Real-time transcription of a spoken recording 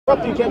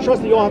You can't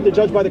trust that you all have to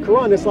judge by the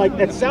Quran. It's like,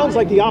 it sounds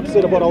like the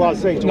opposite of what Allah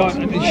is saying to us.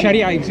 No,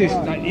 Sharia exists.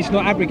 It's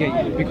not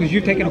abrogated because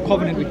you've taken a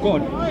covenant with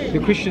God. The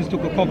Christians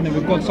took a covenant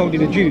with God, so did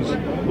the Jews.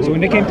 So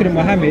when they came to the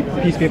Muhammad,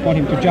 peace be upon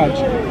him, to judge,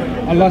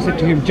 Allah said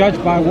to him, judge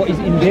by what is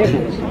in their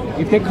books.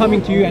 If they're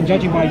coming to you and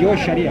judging by your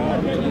Sharia,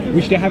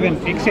 which they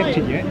haven't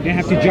accepted yet, they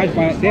have to judge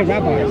by their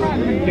rabbis,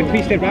 their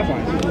priests, their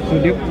rabbis.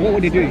 So what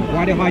were they doing?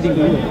 Why are they hiding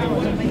the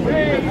law?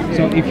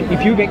 So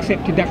if you've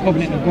accepted that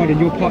covenant of God and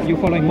you're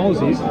following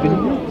Moses,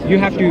 then you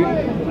have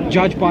to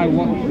judge by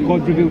what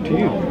God revealed to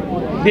you.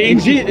 The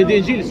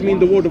Injil means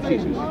the word of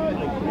Jesus.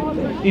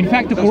 In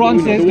fact, the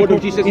Quran says, the word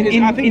of Jesus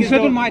in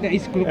Surah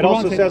Al-Ma'idah, it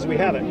also says we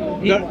have it.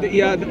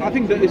 I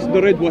think that is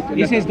the red one.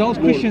 It says those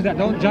Christians that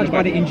don't judge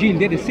by the Injil,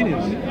 they're the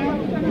sinners.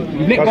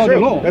 You let That's go of the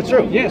law. That's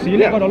true. Yeah, so you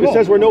let go of the law. It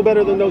says we're no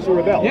better than those who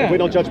rebel. Yeah. If we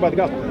don't judge by the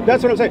gospel.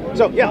 That's what I'm saying.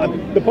 So yeah,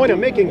 the point I'm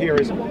making here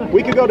is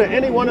we could go to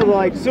any one of the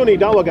like Sunni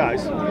Dawah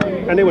guys,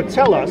 and they would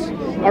tell us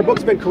our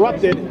book's been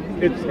corrupted.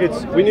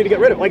 It's we need to get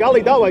rid of it. Like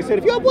Ali Dawah said,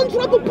 if you have one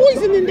drop of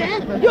poison in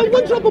there, you have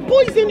one drop of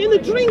poison in the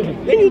drink,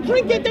 and you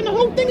drink it, then the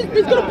whole thing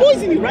is going to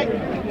poison you, right?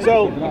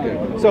 So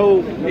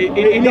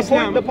in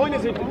the point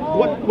is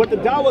what the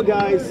Dawah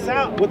guys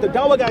sound, what the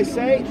Dawah guys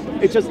say,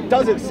 it just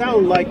doesn't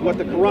sound like what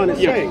the Quran is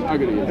saying. I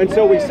agree, yeah. And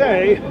so we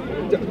say,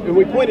 and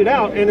we point it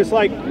out, and it's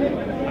like,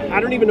 I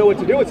don't even know what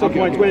to do at some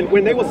points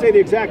when they will say the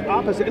exact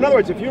opposite. In other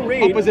words, if you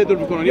read opposite of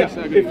the Quran, yes,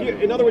 I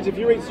agree. In other words, if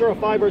you read Surah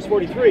 5 verse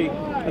 43,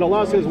 and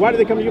Allah says, why do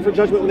they come to you for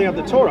judgment when they have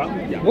the Torah?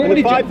 Yeah. And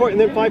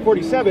then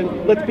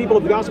 547, let the people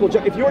of the gospel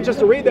judge. If you were just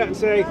to read that and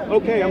say,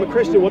 okay, I'm a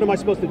Christian, what am I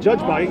supposed to judge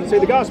by? You say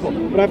the gospel.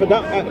 But if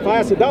I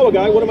ask a Dawah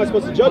guy, what am I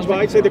supposed to judge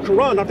by? I'd say the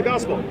Quran, not the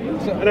gospel.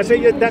 And I say,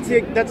 yeah,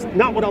 that's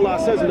not what Allah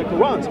says in the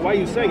Quran, so why are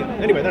you saying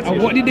it? Anyway, that's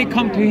what did they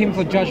come to him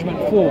for judgment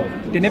for?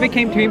 They never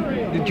came to him,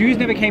 the Jews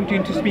never came to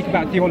him to speak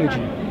about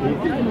theology.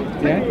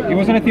 Yeah, it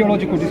wasn't a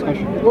theological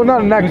discussion. Well,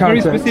 not in that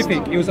context. It was very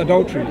specific. It was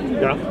adultery.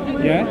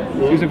 Yeah.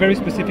 It was a very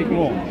specific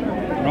law,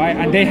 right?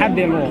 And they had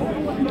their law.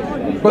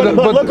 But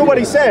look at what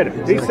he said.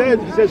 He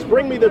says,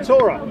 bring me the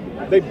Torah.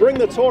 They bring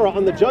the Torah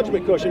on the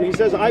judgment cushion. He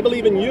says, I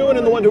believe in you and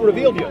in the one who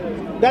revealed you.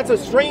 That's a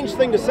strange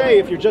thing to say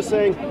if you're just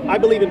saying, I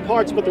believe in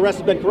parts, but the rest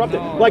has been corrupted.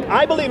 Like,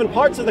 I believe in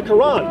parts of the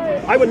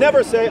Quran. I would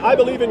never say, I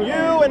believe in you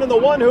and in the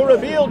one who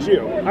revealed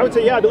you. I would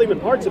say, yeah, I believe in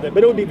parts of it,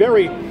 but it would be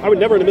I would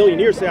never in a million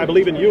years say, I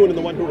believe in you and in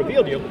the one who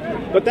revealed you.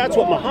 But that's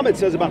what Muhammad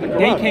says about the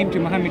Quran. They came to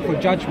Muhammad for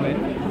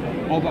judgment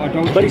over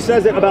adultery. But he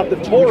says it about the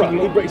Torah.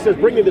 He says,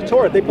 bring me the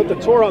Torah. They put the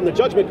Torah on the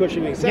judgment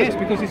cushion. He says, yes,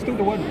 because it's still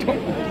the word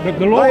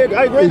the law. I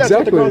agree. That's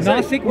what the Quran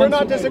says. Nasik, We're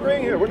not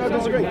disagreeing here. We're not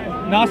disagreeing.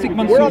 Nasik,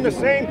 Mansukh. We're on the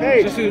same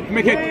page. Just to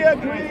make we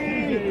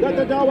agree that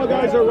the Dawah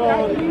guys are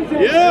wrong.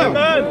 Yeah.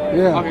 Amen.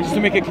 Yeah. Okay, just to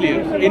make it clear,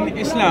 in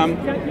Islam,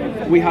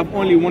 we have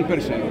only one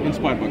person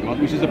inspired by God,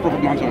 which is the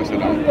Prophet Muhammad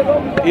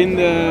ﷺ.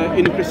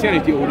 In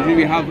Christianity, origin,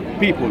 we have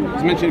people.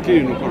 It's mentioned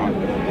clearly in the Quran.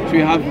 So we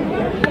have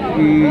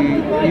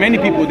many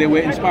people. They were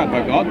inspired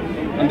by God,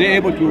 and they're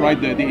able to write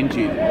the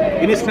Injil.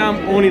 In Islam,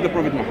 only the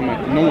Prophet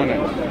Muhammad, no one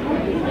else.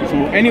 So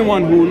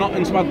anyone who is not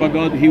inspired by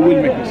God, he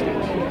will make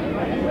mistakes.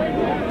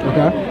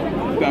 Okay.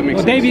 That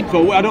makes sense. David,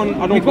 so I don't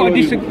on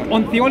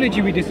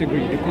theology we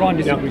disagree. The Quran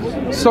disagrees.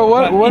 Yeah. So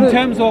what in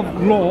terms of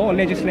law or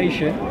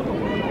legislation,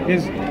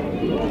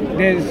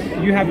 there's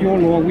you have your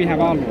law, we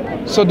have our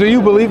law. So do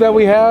you believe that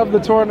we have the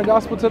Torah and the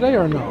Gospel today,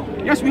 or no?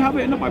 Yes, we have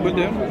it in the Bible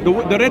there.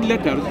 The red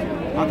letters,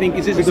 I think,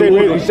 is He's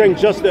saying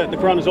just that the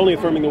Quran is only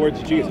affirming the words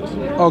of Jesus.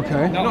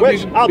 Okay. No,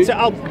 Which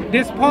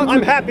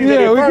I'm happy that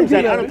he affirms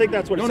that. I don't think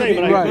that's what it's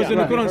saying. Because in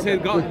the Quran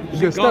said God,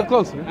 step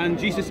closer. And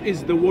Jesus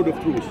is the word of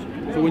truth.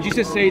 So when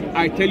Jesus said,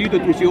 I tell you the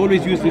truth, he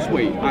always used this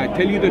way. I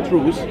tell you the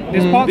truth.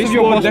 There's parts this of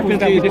your word Gospels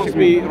definitely that we must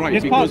disagree. be right.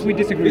 There's parts we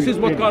disagree. This is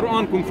what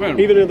Quran confirmed.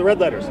 Even in the red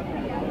letters.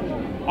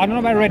 I don't know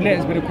about red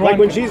letters, but the Quran... Like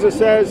when Jesus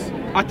says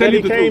I tell that you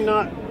he the came truth.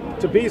 not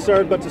to be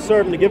served, but to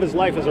serve and to give his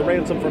life as a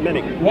ransom for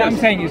many. What I'm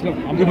saying is, look,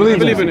 You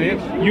believe in it?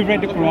 You've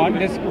read the Quran.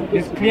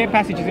 There's clear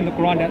passages in the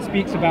Quran that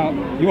speaks about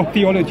your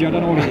theology. I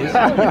don't know what it is.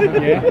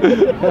 Yeah?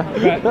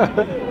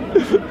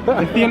 But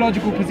the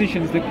theological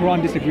positions the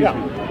Quran disagrees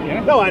with.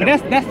 Yeah? No, I know.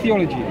 That's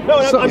theology. No,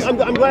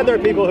 I'm glad there are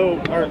people who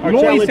are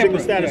challenging the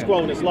status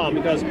quo in Islam,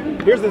 because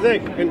here's the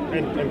thing,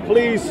 and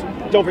please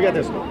don't forget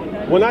this.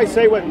 When I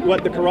say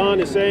what the Quran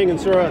is saying in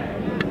Surah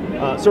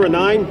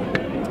 9,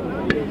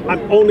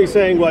 I'm only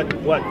saying what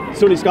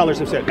Sunni scholars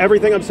have said.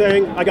 Everything I'm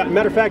saying,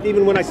 matter of fact,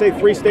 even when I say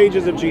 3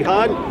 stages of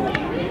jihad,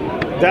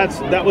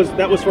 that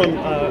was from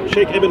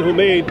Sheikh Ibn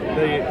Humayd,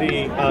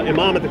 the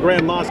Imam at the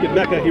Grand Mosque at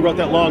Mecca. He wrote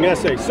that long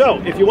essay.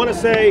 So if you want to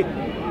say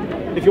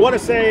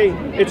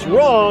it's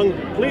wrong,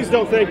 please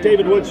don't think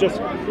David Wood's just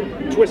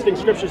twisting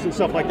scriptures and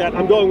stuff like that.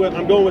 I'm going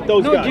with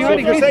those guys. So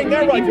if you're saying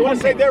they're right, if you want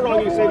to say they're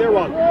wrong, you say they're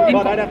wrong.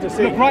 But I'd have to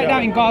say. Look, right now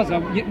in Gaza,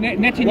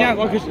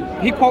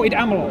 Netanyahu, he quoted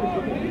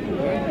Amalek.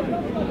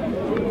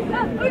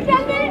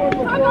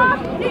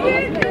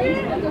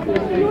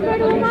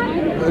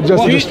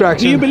 Just a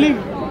distraction. Do you believe?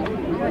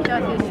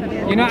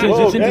 You know,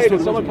 hey,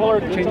 did someone call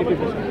her?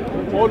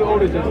 all the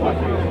origins like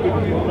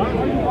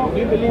do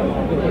you believe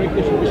the great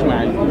nation of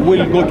Ishmael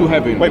will go to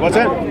heaven? Wait, what's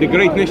that? The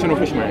great nation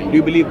of Ishmael. Do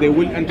you believe they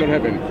will enter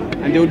heaven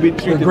and they will be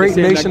treated The great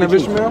the same nation like of the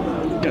Jews?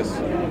 Ishmael?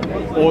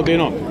 Yes. Or they're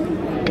not.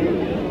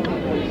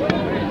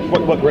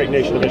 What great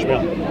nation of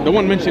Ishmael? The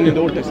one mentioned in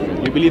the Old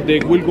Testament. You believe they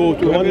will go to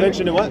The one heaven?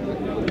 mentioned in what?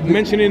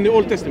 Mentioned in the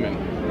Old Testament.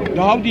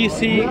 Now, how do you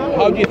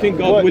think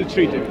God will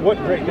treat him? What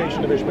great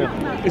nation of Ishmael?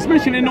 It's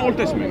mentioned in the Old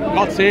Testament.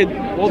 God said,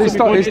 also He's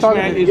because he's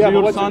talking- Ishmael is Yeah, but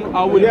your what's son, it-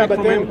 I will yeah, make but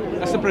from then-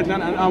 him a separate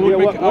land and I Yeah,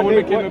 will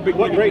make him a big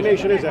what great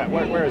nation. nation is that?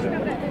 Where is it?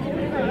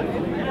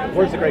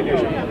 Where's the great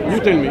nation? You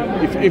tell me.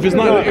 If it's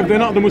not, if they're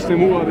not the Muslim,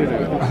 who are they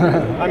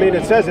then? I mean,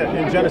 it says it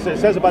in Genesis.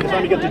 It says it by the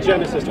time you get to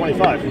Genesis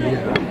 25.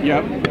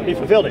 Yeah. He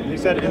fulfilled it. He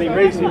said, and he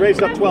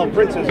raised up 12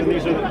 princes, and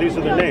these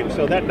are their names.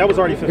 So that was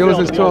already fulfilled. was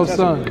his in the Old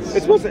 12 Testament.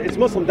 sons. It's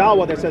Muslim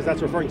Dawah that says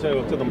that's referring to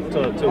Okay, so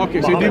do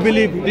you Muhammad.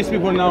 believe these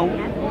people now,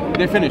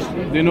 they're finished?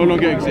 They no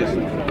longer exist?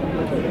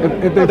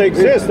 If No, they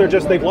exist.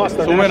 They've lost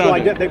their So where national are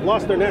they? identity. They've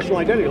lost their national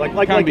identity.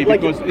 Can't be,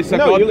 because it's a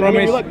no, God you,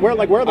 promise. You look, where are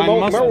the and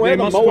must, where they are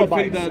the must fulfill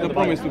Moabites in the the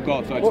promise to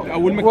Bible? God. So I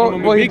will make well,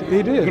 them well, a he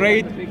big, did.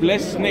 great,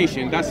 blessed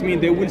nation. That means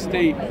they will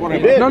stay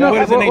forever. did. No, no,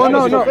 Where is the well, nation? no,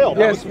 That was no. fulfilled.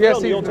 That was Yes, fulfilled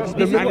yes. in the Old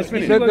Testament. And it's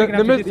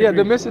finished.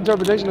 The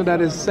misinterpretation of that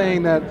is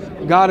saying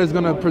that God is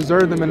going to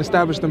preserve them and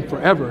establish them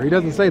forever. He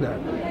doesn't say that.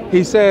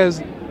 He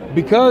says,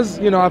 because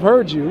I've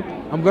heard you,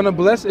 I'm going to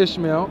bless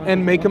Ishmael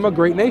and make him a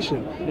great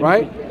nation,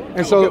 right?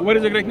 And so Okay, what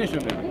is a great nation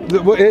then?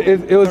 it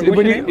was Sorry,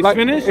 when you it's like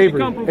finished? You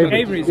Avery, can't prove that.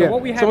 Avery. So yeah.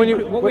 what we have, So when in,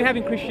 you- what we have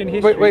in Christian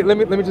history. Wait, let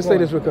me just say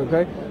this real quick,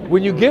 okay?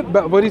 When you get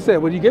back, what he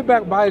said, when you get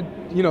back by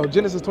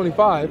Genesis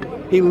 25,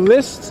 he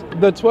lists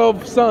the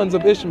 12 sons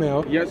of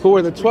Ishmael, Yes. who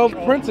were the 12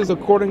 princes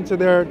according to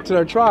their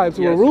tribes,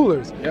 who were Yes.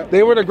 rulers. Yep.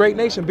 They were the great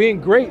nation. Being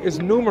great is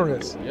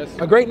numerous. Yes.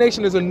 A great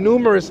nation is a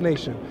numerous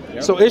nation.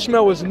 Yep. So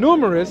Ishmael was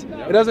numerous.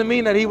 It doesn't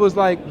mean that he was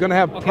like gonna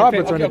have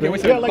prophets or okay, anything.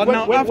 wait a Yeah, second. like But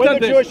now when after the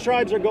this- Jewish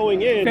tribes are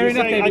going in, Fair he's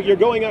enough, saying David. you're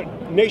going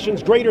at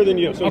nations greater than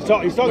you. So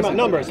he's talking about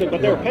numbers,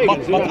 but they're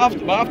pagans. But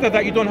after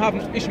that, you don't have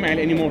Ishmael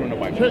anymore in the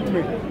Bible.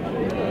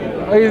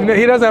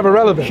 He doesn't have a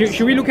relevance.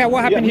 Should we look at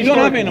what happened you don't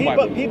have historically? it in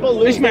the Bible. People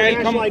lose Ishmael their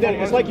come national identity.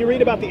 from- It's like you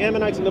read about the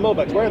Ammonites and the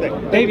Moabites. Where are they?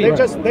 David.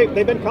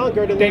 They've been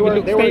conquered and David,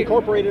 look, they were stay-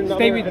 incorporated in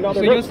stay other, with- in other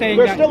so you're groups. saying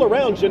They're that- still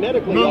around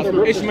genetically. Other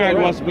groups are still Ishmael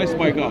around. was blessed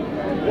by God.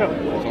 Yeah.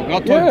 So God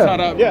told Yeah.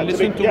 Sarah, Yeah, to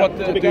listen be- to yeah, what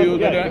to to become- you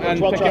yeah, and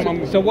 12 take him tribes.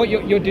 on. So what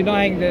you're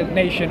denying the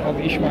nation of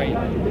Ishmael?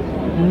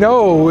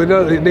 No, it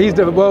doesn't. You're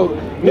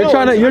No,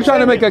 trying to I'm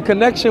saying make that- a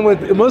connection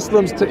with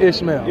Muslims to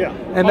Ishmael. Yeah.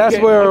 And that's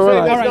Okay, where I'm we're saying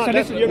like, that's All right, not- so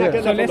let's, you're not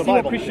getting so that let's from see the what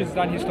Bible. Christians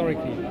done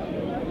historically.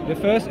 The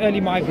first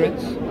early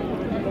migrants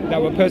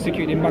that were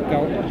persecuted in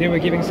Makkah, they were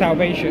giving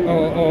salvation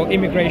or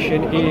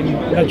immigration in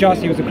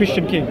Najasi, was a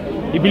Christian king.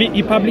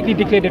 He publicly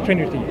declared the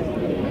Trinity.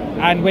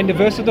 And when the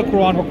verse of the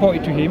Quran were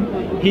quoted to him,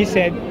 he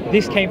said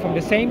this came from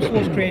the same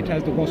source creator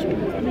as the gospel.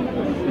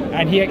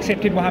 And he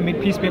accepted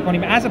Muhammad, peace be upon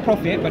him, as a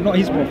prophet, but not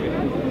his prophet.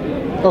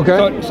 okay.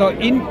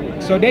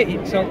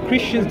 So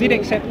Christians did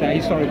accept that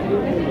historically.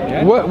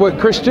 Yeah? What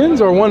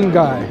Christians or one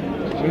guy?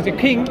 He was a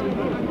king,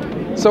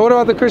 So what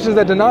about the Christians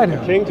that denied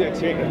him? King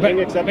but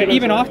accepted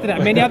even him. after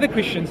that, many other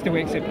Christians still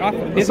accept.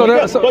 So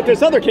that- But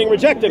this other king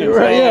rejected him.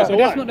 Right, yeah. So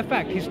that's not the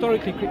fact.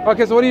 Historically,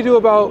 Okay, so what do you do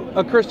about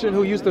a Christian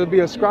who used to be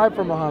a scribe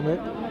for Muhammad?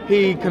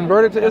 He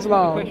converted to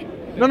Islam. question.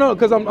 No,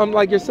 because I'm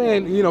like you're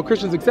saying,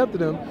 Christians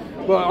accepted him,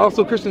 but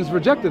also Christians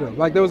rejected him.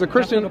 Like there was a that's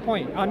Christian. not the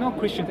point. I know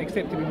Christians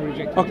accepted and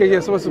rejected. Okay, yeah.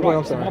 So what's the point?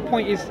 I'm So my sorry.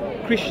 point is,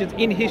 Christians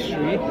in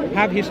history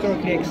have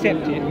historically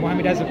accepted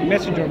Muhammad as a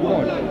messenger of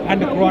God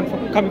and the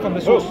Quran coming from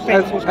the source,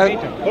 same source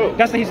creator.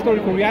 That's the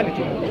historical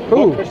reality.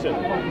 Who? Christian.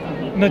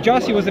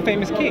 Najasi was the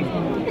famous king.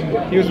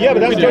 He was Yeah, but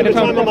that's during the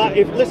time of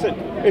prophet. Listen,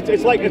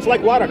 it's like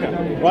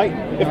Waraka, right?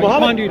 If you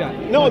can't do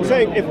that. No, I'm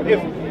saying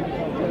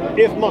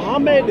if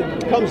Muhammad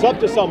comes up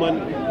to someone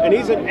and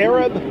he's an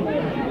Arab,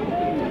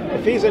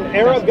 if he's an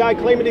Arab guy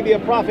claiming to be a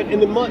prophet in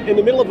the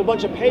middle of a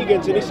bunch of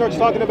pagans, and he starts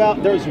talking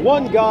about there's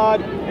one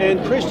God and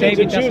Christians David,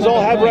 and that's Jews not all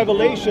the have point.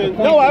 revelation. The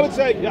point No, I is- would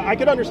say I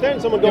could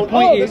understand someone The going,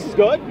 point "Oh, is, this is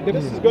good. This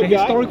is a good the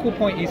guy." historical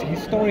point is,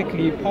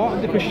 historically, part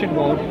of the Christian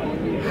world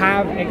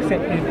have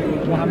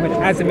accepted Muhammad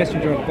as a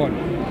messenger of God.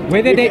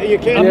 Whether You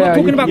can't- I'm Yeah, not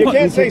talking about. you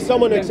can't say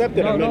someone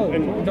accepted no, him no,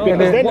 and no.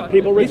 because then What-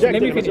 people listen, reject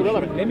let me him. It's finish.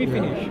 irrelevant. Let me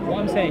finish. What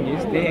I'm saying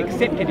is they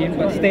accepted him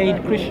but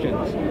stayed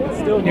Christians.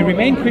 They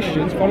remain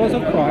Christians, followers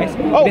of Christ.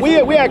 Oh,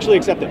 This- we actually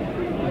accept him.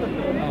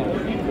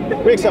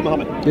 We accept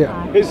Muhammad. Yeah.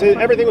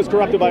 Everything was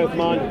corrupted by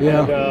Uthman.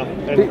 Yeah.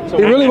 And so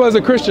He really was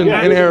a Christian Yeah,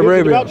 in he was Arab a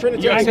Arabia. devout You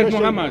Trinitarian accept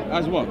Christian. Muhammad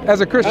as well. As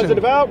a As Christian a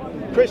devout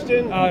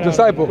Christian no.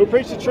 disciple. who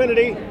preached the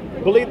Trinity,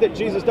 believed that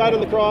Jesus died on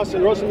the cross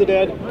and rose from the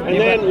dead, and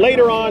then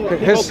later on,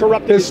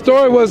 corrupted His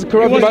story was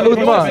corrupted by He was- If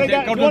you want to say Uthman.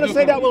 that, if you want to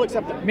say that, we'll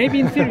accept it. Maybe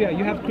in Syria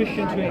you have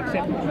Christians who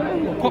accept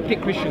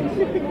Coptic Christians.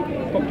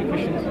 Coptic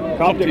Christians.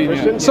 Coptic yeah.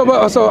 Christians.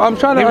 So I'm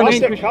trying to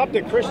understand.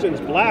 Coptic Christians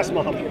blast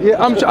Muhammad.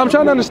 Yeah, I'm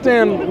trying to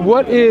understand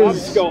what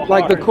is Go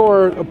like the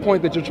hard. core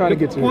point that you're trying to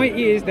get The to. point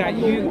is that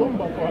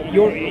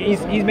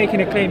he's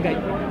making a claim that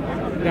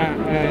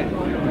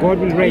God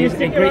will raise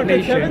a great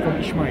nation from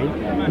Ishmael,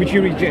 which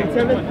you reject.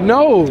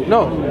 No.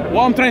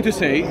 What I'm trying to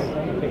say,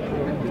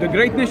 the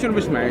great nation of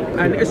Ismail,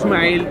 and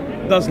Ismail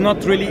does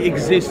not really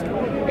exist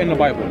in the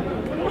Bible.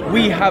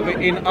 We have it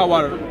in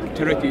our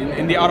territory,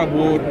 in the Arab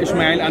world,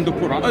 Ismail and the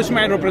Quran.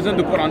 Ismail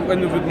represents the Quran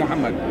when with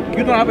Muhammad.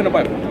 You don't have it in the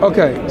Bible.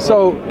 Okay,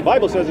 so The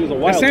Bible says he was a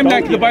wild The same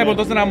like donkey. the Bible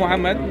doesn't have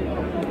Muhammad.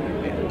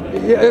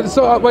 yeah,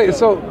 so wait,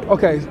 so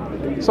okay,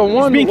 so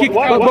one. being kicked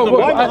Why, out. why,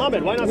 why But-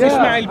 Muhammad? Why not Yeah,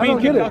 Ismail? Ismail I being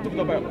don't get kicked it. out of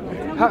the Bible.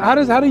 How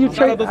do you trace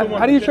Sarah doesn't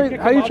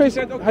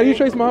want to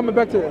check Muhammad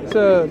back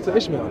to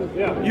Ishmael?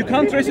 You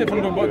can't trace it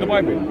from the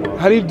Bible.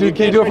 How do you do?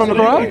 Can you do it from the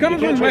You Quran? can't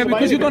trace it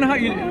because you don't have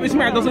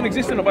Ismail doesn't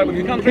exist in the Bible.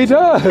 You can't He trace it.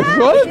 does.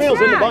 What?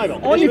 Ishmael's in the Bible.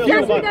 Only, Ishmael's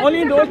in the Bible.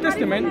 only in the Old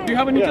Testament. Do you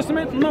have a New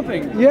Testament?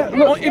 Nothing. Yeah,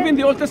 look. Even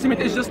the Old Testament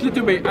is just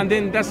little bit, and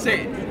then that's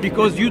it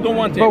because you don't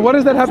want it. But what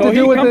does that have so to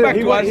do he with come the- back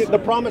He to wa- us. the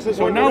promises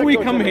So weren't now direct we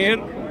to come him. here.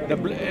 But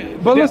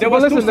listen, there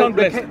was two sons the,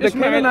 blessed, the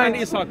Ismail and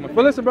Canaanites. Isaac. my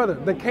But listen, brother,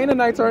 the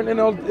Canaanites aren't in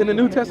the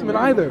New Testament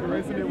either.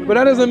 But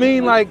that doesn't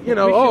mean like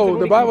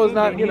the Bible is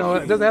not it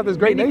doesn't have this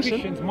great Many nation.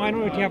 Christians,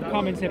 minority, have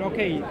come and said,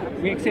 okay,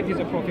 we accept he's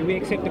a prophet, we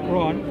accept the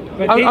Quran.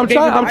 But I'm they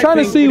trying- would I'm like trying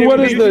to think see they what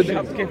would is You be- should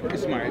have kept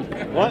Ismail.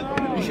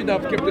 What? You should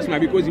have kept Ismail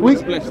because he We,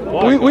 was blessed. we,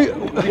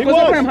 Because He was.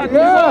 Abraham had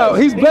yeah,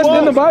 he's He blessed in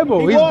was. the Bible.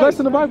 He He's was. blessed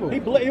in the Bible.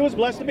 He was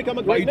blessed to become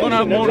a But great you don't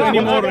have nation. more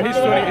anymore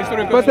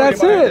history. But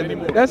that's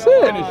it. That's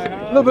it.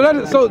 No,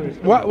 but so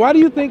why do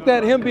you think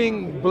that him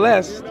being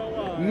blessed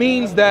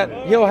means that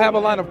he'll have a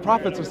line of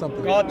prophets or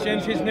something? God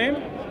changed his name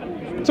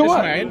To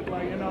what?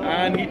 Ismail,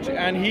 and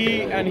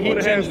he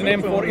changed the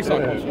name for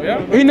Isaac also.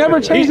 Yeah. He never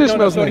changed No,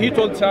 Ishmael's so name. he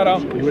told Sarah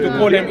to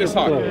call him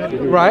Isaac,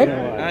 Right?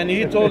 and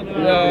he told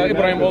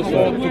Ibrahim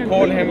also to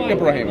call him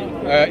Ibrahim,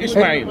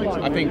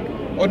 Ismail, I think.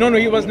 Oh no,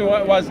 he was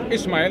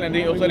Ismail, and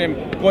they also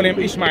call him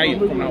Ismail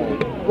from now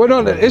on. Well,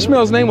 no,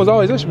 Ishmael's name was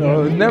always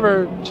Ishmael. It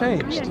never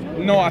changed.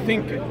 No, I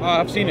think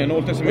I've seen it in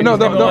Old Testament. No, His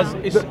name was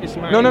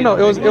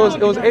no. Ismail.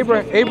 It was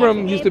Abram.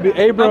 Abram used to be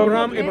Abram.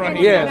 Abraham,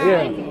 Ibrahim.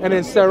 Yeah. And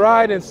then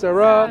Sarai and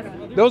Sarah.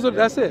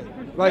 That's it.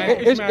 Like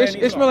Yeah,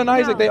 Ishmael and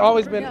Isaac, they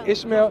always been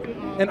Ishmael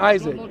and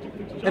Isaac.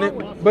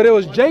 But it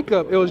was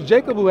Jacob. It was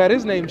Jacob who had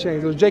his name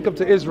changed. It was Jacob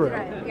to Israel.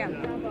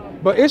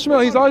 But Ishmael,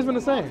 he's always been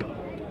the same.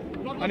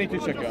 I need to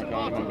check it. I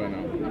can't remember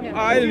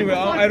now. Anyway,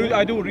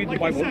 I do read the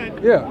Bible.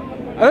 Yeah.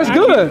 That's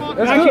good.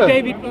 That's Actually, good.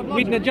 David,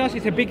 with Najash,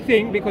 it's a big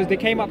thing because they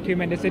came up to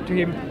him and they said to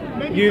him,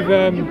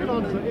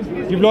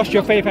 you've lost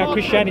your faith in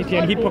Christianity,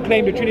 and he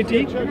proclaimed the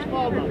Trinity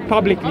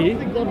publicly,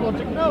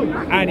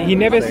 and he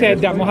never said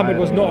that Muhammad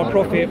was not a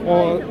prophet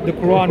or the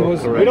Quran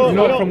was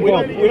not from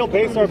God. We don't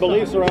base our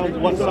beliefs around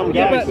what some guy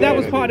Yeah, but that said.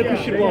 was part of the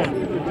Christian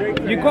world.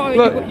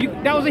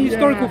 That was a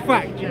historical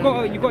fact. You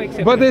got to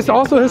accept. But there's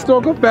also a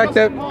historical fact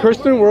that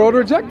Christian world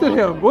rejected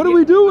him. What do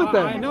we do with I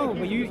that? know,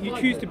 but you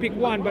choose to pick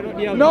one, but not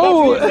the other.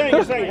 No. That's what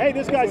you're saying, hey,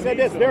 this guy said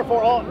this,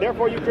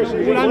 therefore you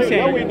Christians All I'm believe.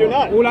 No, saying- we do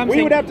not. all I'm We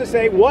saying- would have to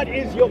say, what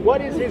is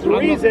his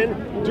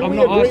reason? Do I'm we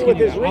not agree asking with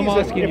you his that. reason? I'm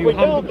asking If you. we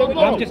don't, then we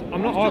don't.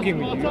 I'm not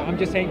arguing with you. I'm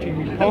just saying to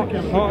you, part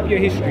of your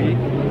history,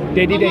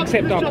 they did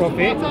accept our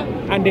prophet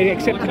and they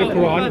accepted the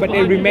Quran, but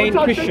they remained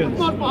Christians.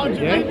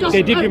 Yeah,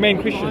 they did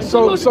remain Christians.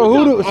 So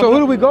who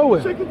do we go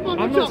with?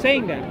 I'm not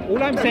saying that.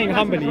 All I'm saying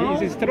humbly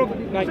is instead of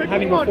like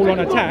having a full-on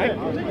attack,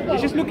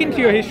 is just look into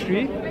your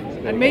history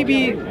and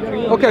maybe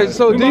Okay,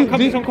 so we might come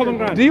to some common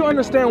ground. do you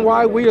understand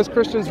why we as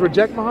Christians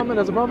reject Muhammad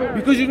as a prophet?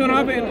 Because you don't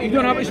have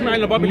Ismail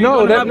in the Bible.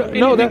 No, you don't that- have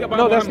no, anything that- about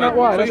no, that's Muhammad. not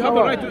why, So that's you have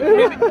not the right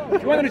to.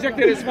 If you want to reject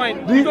it, it's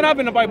fine. You don't have it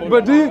in the Bible.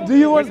 But do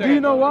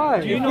you know why?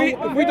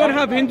 If we don't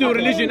have Hindu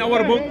religion in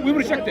our book, we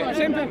reject it.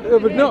 Same thing.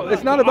 But no,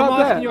 it's not I'm about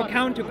asking that. you a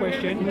counter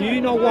question. Do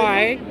you know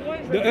why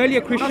the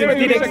earlier Christians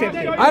did accept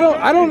it?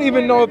 I don't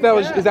even know if that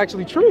is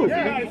actually true.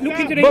 Look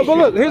into the But history.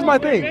 look, here's my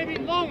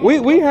thing.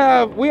 We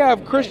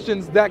have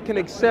Christians that can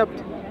accept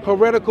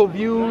heretical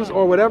views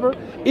or whatever.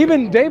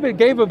 Even David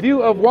gave a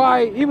view of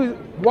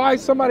why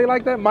somebody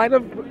like that might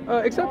have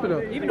accepted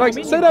him. Even Like,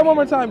 Armenian say that one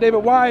more time,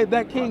 David. Why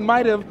that king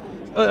might have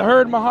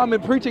heard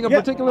Muhammad preaching a Yeah,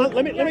 particular.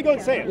 let me go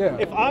and say it. Yeah.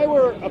 If I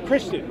were a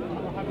Christian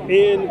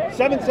in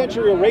 7th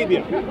century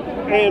Arabia,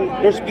 and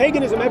there's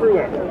paganism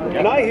everywhere,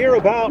 and I hear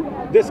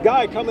about this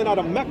guy coming out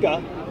of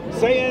Mecca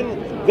saying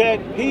that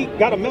he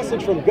got a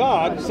message from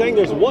God saying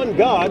there's one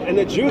God and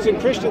that Jews and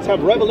Christians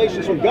have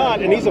revelations from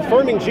God, and he's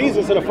affirming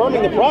Jesus and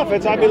affirming the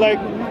prophets, I'd be like,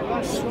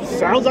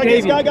 sounds like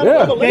this guy got a Yeah.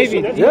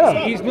 revelation. David, That's what's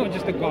up. he's not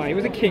just a guy, he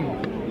was a king.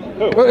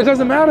 Well, it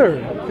doesn't matter.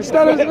 It's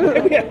not.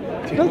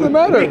 It doesn't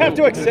matter. We have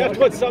to accept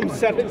what some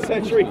 7th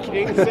century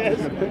king says.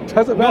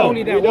 Doesn't Not matter.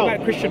 only that, We what don't.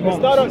 about Christian It's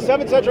monks? not a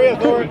 7th century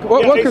authority.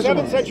 What a Christian 7th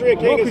monks? century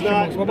king What is Christian not.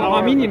 monks? What about our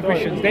Armenian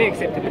authority. Christians? They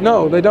accepted it.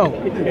 No, they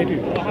don't. They do.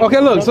 Okay,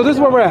 look. So this is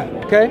where we're at.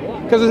 Okay,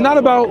 because it's not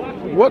about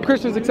what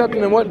Christians accept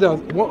and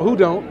who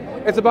don't.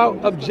 It's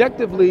about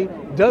objectively,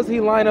 does he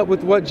line up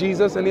with what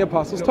Jesus and the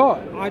apostles taught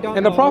I don't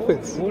and the know.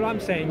 prophets? All I'm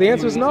saying The to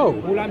answer you is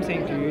no. All I'm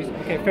saying to you is,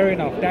 okay, fair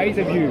enough. That is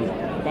a view.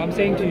 But I'm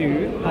saying to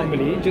you,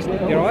 humbly, just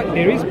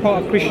there is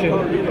part of Christian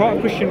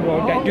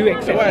world that do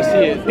accept I see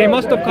it. it. They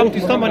must have come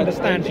to some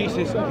understanding.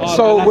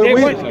 So when They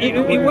we weren't,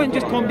 it weren't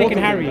just Tom, Dick, and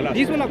Harry.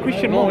 These were like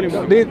Christian monks.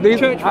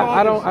 Church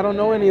I fathers. don't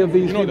know any of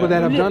these people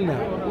that have done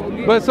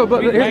that. But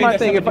here's my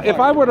thing. If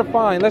I were to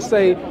find, let's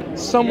say,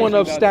 someone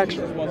of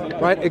stature,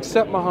 right,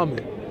 except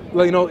Muhammad.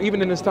 Like, you know,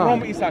 even in his time,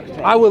 From Isaac's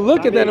time. I would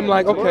look at that and I'm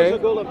like, okay,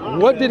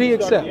 what did he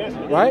accept,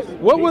 right?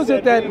 What was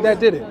it that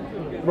did it,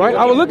 right?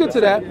 I would look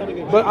into that,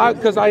 but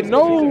because I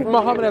know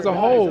Muhammad as a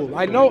whole,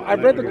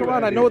 I've read the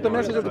Quran, I know what the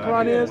message of the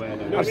Quran is.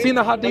 I've seen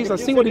the hadiths, I've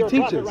seen what he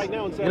teaches,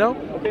 you know.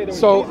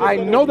 So I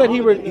know that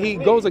he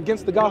goes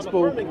against the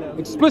gospel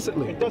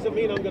explicitly.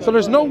 So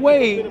there's no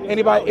way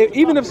anybody,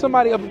 even if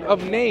somebody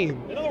of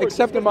name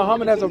accepted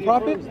Muhammad as a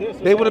prophet,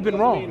 they would have been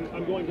wrong.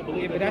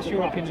 Yeah, but that's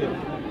your opinion.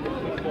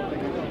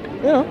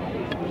 Yeah,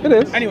 it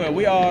is. Anyway,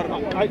 we are.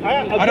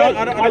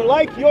 I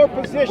like your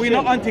position. We're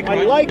not anti-Christ.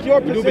 I like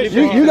your We do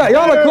position. believe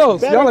y'all are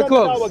close. Better Y'all are than the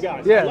close. Dawa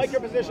guys. Yes. I like your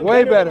position.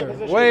 Way better. than better. the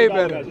position Way of the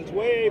Dawa better. guys. It's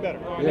way better.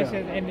 Let's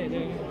end it.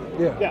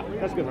 Yeah. Yeah,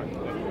 that's good.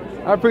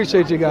 I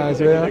appreciate you guys,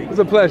 man. It's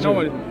a pleasure. No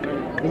worries.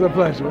 It's a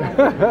pleasure.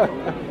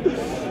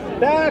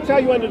 That's how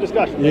you end the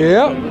discussion.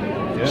 Yeah.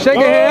 Shake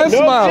your hand, no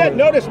smile.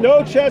 Notice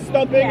no chest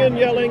thumping and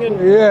yelling and.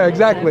 Yeah,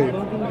 exactly.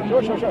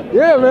 Sure.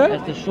 Yeah, man.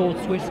 That's the short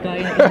Swiss guy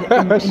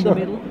in the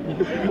middle.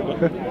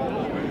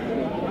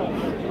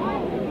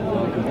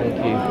 Thank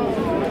you.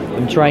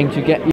 I'm trying to get